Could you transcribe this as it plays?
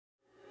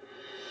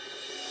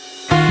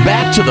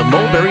Back to the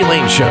Mulberry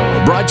Lane Show,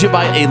 brought to you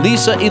by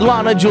Elisa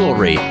Ilana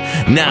Jewelry.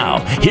 Now,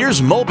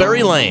 here's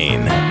Mulberry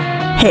Lane.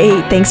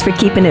 Hey, thanks for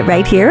keeping it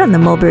right here on the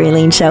Mulberry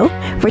Lane Show.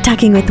 We're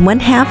talking with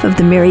one half of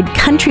the married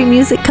country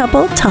music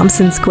couple,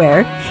 Thompson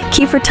Square.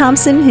 Keifer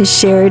Thompson has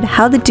shared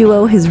how the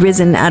duo has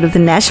risen out of the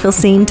Nashville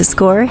scene to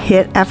score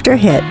hit after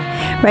hit.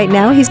 Right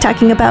now, he's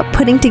talking about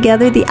putting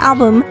together the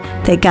album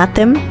that got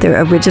them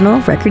their original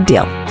record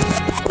deal.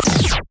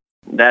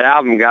 That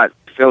album got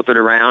filtered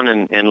around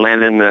and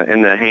landed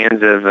in the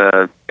hands of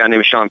a guy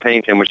named Sean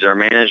Pennington, which is our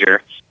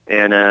manager.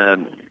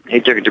 And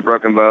he took it to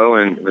Broken Bow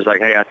and was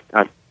like, hey,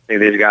 I think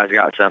these guys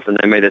got something.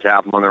 They made this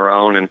album on their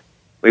own. And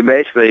we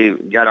basically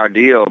got our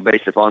deal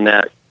based upon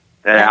that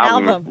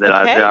album that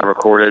I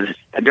recorded.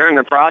 During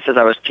the process,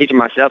 I was teaching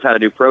myself how to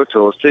do Pro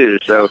Tools, too.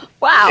 So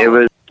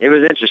wow. It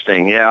was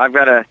interesting. Yeah, I've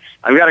got a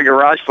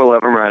garage full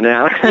of them right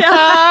now.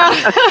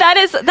 Yeah,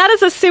 that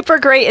is a super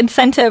great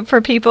incentive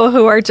for people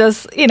who are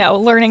just,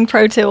 learning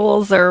Pro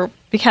Tools or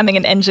becoming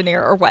an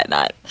engineer or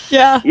whatnot.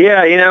 Yeah.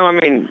 Yeah,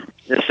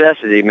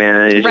 necessity,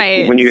 man. It's right.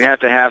 Just, when you have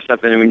to have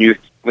something, when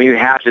you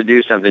have to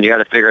do something, you got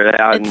to figure it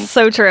out. It's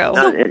so true.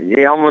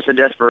 Almost a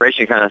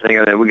desperation kind of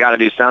thing. We got to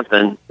do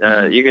something.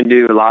 You can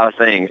do a lot of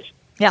things.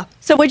 Yeah.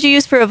 So what'd you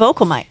use for a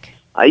vocal mic?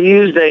 I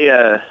used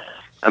a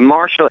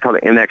Marshall called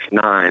the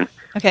MX9.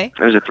 Okay.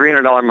 It was a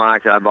 $300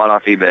 mic that I bought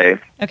off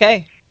eBay.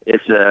 Okay. It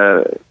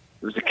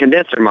was a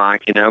condenser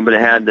mic, but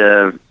it had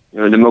the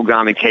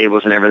Mogami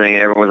cables and everything.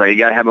 Everyone was like, "You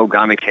gotta have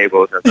Mogami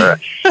cables."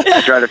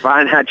 I tried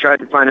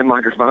to find a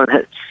microphone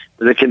that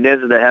was a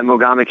condenser that had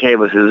Mogami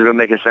cables. It was gonna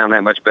make it sound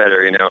that much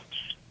better,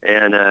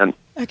 And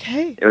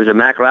okay. It was a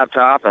Mac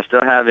laptop. I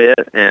still have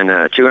it, and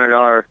a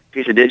 $200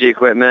 piece of digi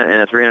equipment,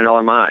 and a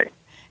 $300 mic.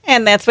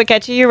 And that's what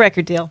got you your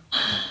record deal.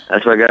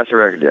 That's what got us a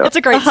record deal. That's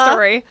a great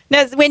story.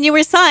 Now, when you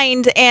were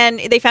signed and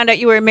they found out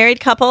you were a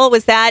married couple,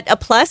 was that a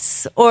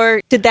plus,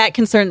 or did that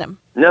concern them?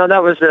 No,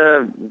 that was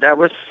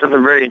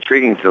something very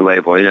intriguing to the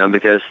label,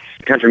 because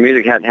country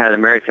music hadn't had a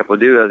married couple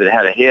duo that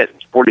had a hit in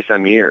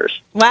 40-some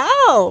years.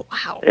 Wow.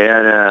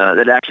 And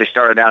that actually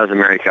started out as a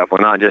married couple,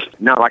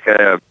 not like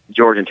a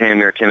George and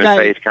Tammy or Tim and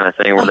Faith kind of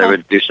thing where they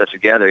would do stuff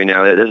together.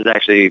 This is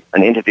actually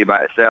an entity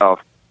by itself.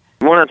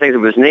 One of the things that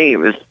was neat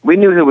was we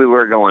knew who we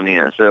were going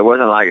in, so it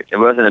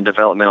wasn't a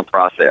developmental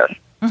process.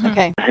 Mm-hmm.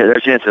 Okay. There's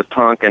a chance of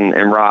punk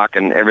and rock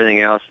and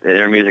everything else in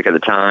our music at the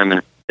time,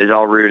 and it's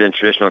all rooted in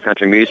traditional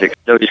country music.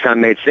 So it just kind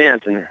of made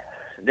sense. And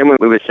then when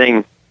we would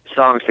sing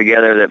songs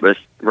together that was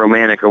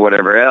romantic or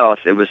whatever else,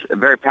 it was a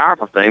very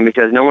powerful thing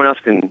because no one else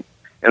can,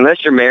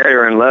 unless you're married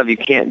or in love, you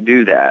can't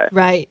do that.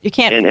 Right. You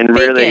can't and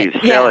really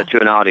sell it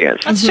to an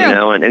audience. That's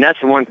true. And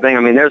that's the one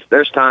thing.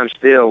 There's times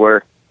still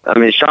where, Sean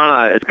and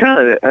I, it's kind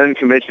of an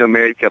unconventional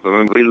married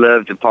couple. We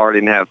love to party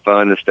and have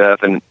fun and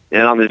stuff. And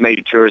on these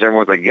major tours,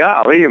 everyone's like,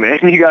 golly, man,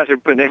 you guys are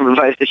putting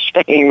everybody to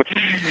shame.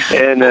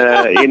 And,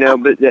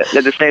 but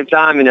at the same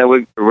time,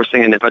 we're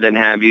singing If I Didn't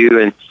Have You.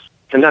 And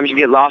sometimes you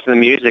get lost in the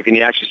music and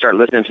you actually start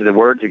listening to the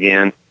words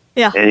again.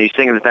 Yeah. And you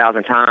sing it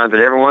 1,000 times, but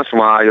every once in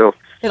a while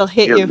it'll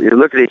hit you. You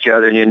look at each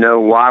other and you know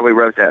why we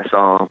wrote that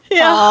song.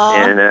 Yeah.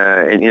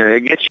 And it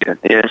gets you.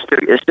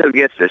 It still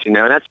gets us,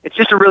 and it's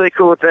just a really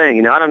cool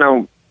thing. I don't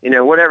know.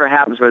 Whatever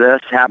happens with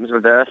us,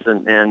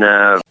 and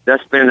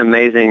that's been an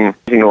amazing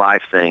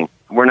life thing.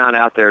 We're not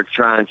out there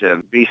trying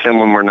to be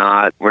someone we're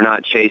not. We're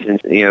not chasing,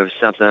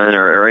 something,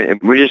 or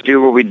we just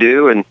do what we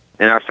do, and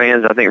our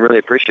fans, I think, really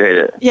appreciate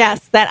it.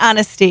 Yes, that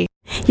honesty.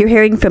 You're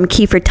hearing from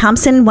Keifer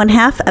Thompson, one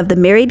half of the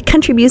married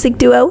country music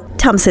duo,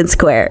 Thompson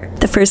Square,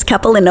 the first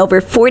couple in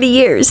over 40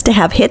 years to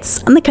have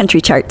hits on the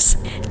country charts.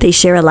 They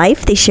share a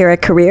life, they share a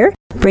career,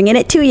 bringing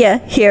it to you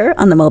here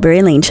on the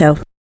Mulberry Lane Show.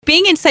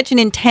 Being in such an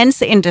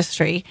intense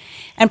industry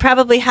and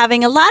probably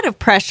having a lot of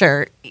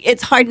pressure,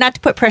 it's hard not to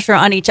put pressure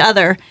on each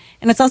other.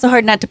 And it's also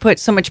hard not to put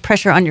so much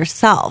pressure on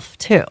yourself,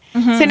 too.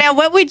 Mm-hmm. So now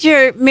what would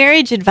your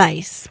marriage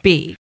advice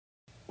be?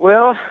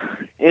 Well,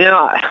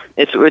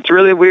 it's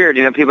really weird.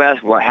 People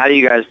ask, well, how do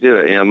you guys do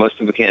it? Most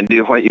people can't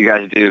do what you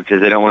guys do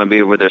because they don't want to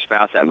be with their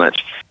spouse that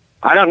much.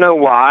 I don't know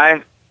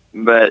why,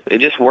 but it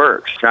just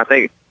works. I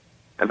think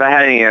if I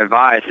had any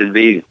advice, it'd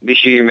be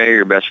sure you marry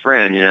your best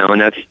friend, and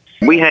that's,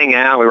 we hang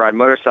out, we ride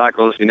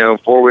motorcycles,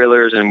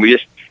 four-wheelers, and we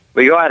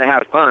go out and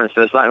have fun.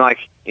 So it's not like,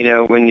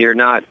 when you're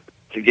not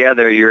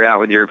together, you're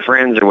out with your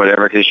friends or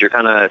whatever because you're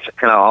kind of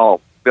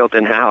all built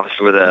in house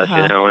with us,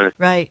 And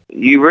right.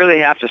 You really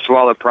have to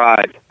swallow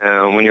pride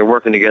when you're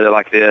working together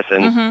like this.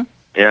 And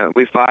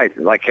we fight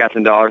like cats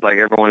and dogs, like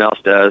everyone else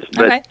does.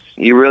 But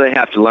you really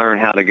have to learn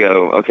how to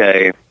go.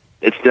 Okay,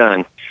 it's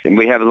done. And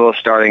we have a little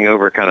starting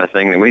over kind of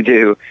thing that we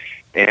do,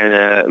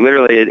 and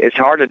literally it's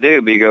hard to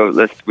do. But you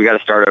go, we got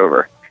to start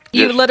over.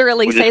 You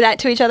literally say that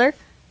to each other?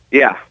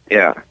 Yeah.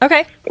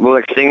 Okay. We'll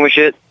extinguish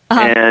it,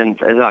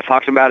 and as I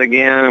talked about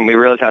again, and we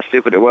realized how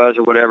stupid it was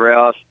or whatever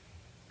else,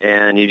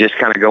 and you just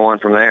kind of go on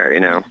from there,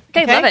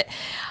 Okay, love it.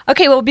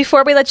 Okay, well,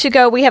 before we let you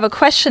go, we have a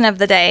question of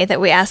the day that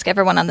we ask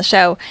everyone on the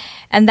show,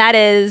 and that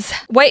is,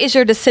 what is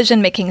your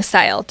decision-making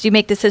style? Do you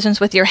make decisions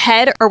with your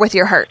head or with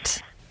your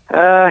heart?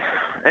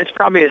 It's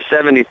probably a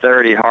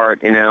 70-30 heart,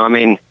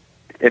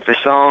 If a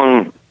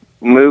song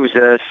moves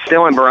us, it's the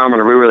only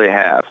barometer we really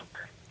have.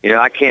 You know,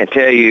 I can't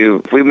tell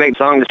you, if we make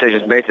song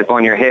decisions based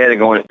upon your head and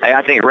going, hey,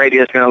 I think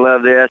radio's going to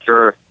love this,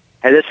 or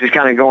hey, this is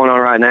kind of going on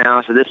right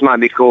now, so this might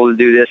be cool to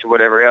do this or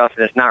whatever else,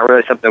 and it's not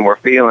really something we're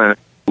feeling,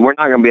 we're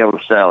not going to be able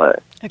to sell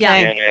it.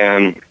 Okay.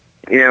 And,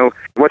 you know,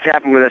 what's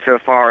happened with us so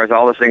far is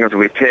all the singles that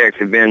we've picked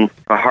have been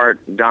a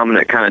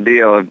heart-dominant kind of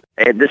deal.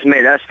 This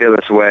made us feel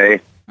this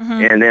way,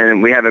 and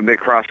then we have a big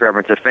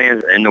cross-reference of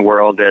fans in the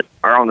world that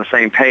are on the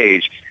same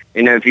page.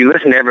 You know, if you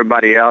listen to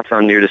everybody else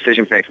on your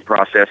decision-making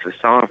process with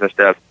songs and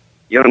stuff,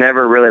 you'll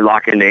never really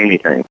lock into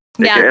anything.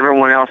 Yeah.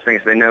 Everyone else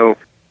thinks they know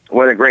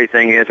what a great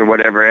thing is or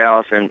whatever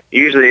else, and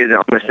usually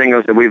on the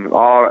singles that we've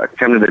all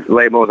come to the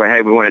labels like,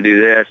 hey, we want to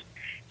do this,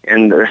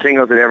 and the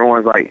singles that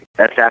everyone's like,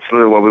 that's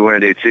absolutely what we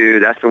want to do too,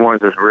 that's the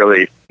ones that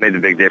really made the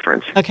big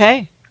difference.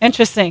 Okay.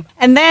 Interesting.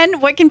 And then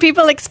what can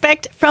people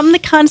expect from the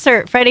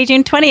concert Friday,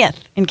 June 20th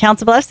in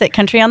Council Bluffs at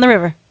Country on the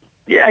River?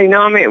 Yeah, you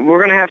know, I mean, we're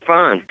going to have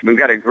fun. We've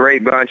got a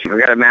great bunch. We've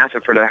got a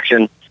massive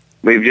production.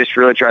 We've just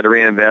really tried to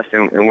reinvest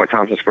in what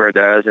Thompson Square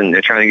does, and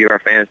they're trying to give our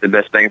fans the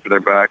best bang for their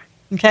buck.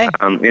 Okay.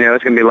 You know,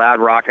 it's going to be loud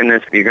rocking. You're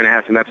going to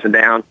have some ups and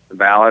downs, the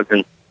ballads,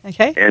 and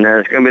Okay. and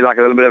it's going to be like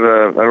a little bit of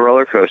a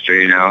roller coaster,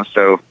 you know.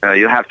 So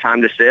you'll have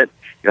time to sit,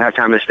 you'll have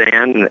time to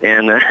stand,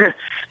 and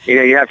you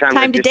know, you have time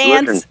to to just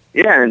dance. listen.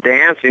 Yeah, and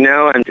dance, you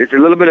know, and it's a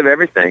little bit of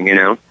everything, you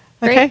know.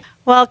 Okay.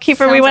 Well, Keifer, we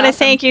Sounds want to awesome.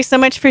 thank you so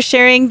much for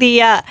sharing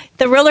the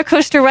roller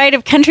coaster ride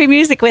of country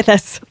music with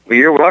us. Well,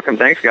 you're welcome.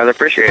 Thanks, guys. I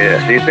appreciate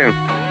it. See you soon.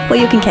 Well,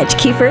 you can catch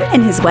Keifer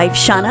and his wife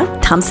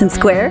Shauna, Thompson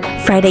Square,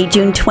 Friday,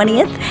 June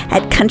 20th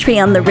at Country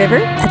on the River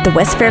at the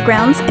West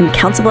Fairgrounds in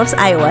Council Bluffs,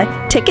 Iowa.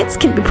 Tickets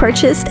can be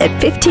purchased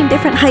at 15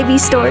 different Hy-Vee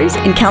stores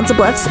in Council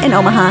Bluffs and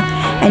Omaha,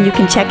 and you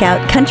can check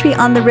out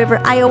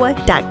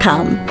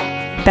countryontheriveriowa.com.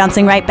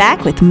 Bouncing right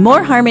back with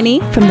more harmony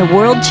from the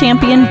world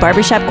champion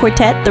barbershop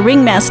quartet, the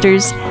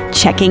Ringmasters,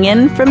 checking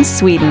in from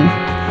Sweden.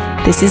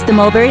 This is the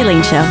Mulberry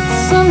Lane Show.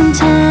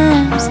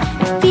 Sometimes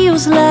it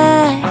feels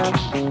like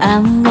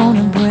I'm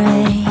gonna break.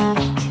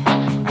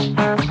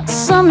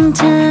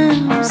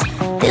 Sometimes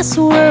this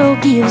world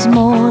gives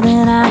more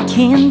than I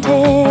can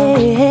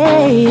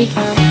take.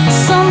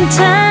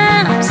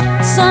 Sometimes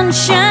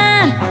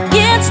sunshine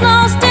gets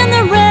lost in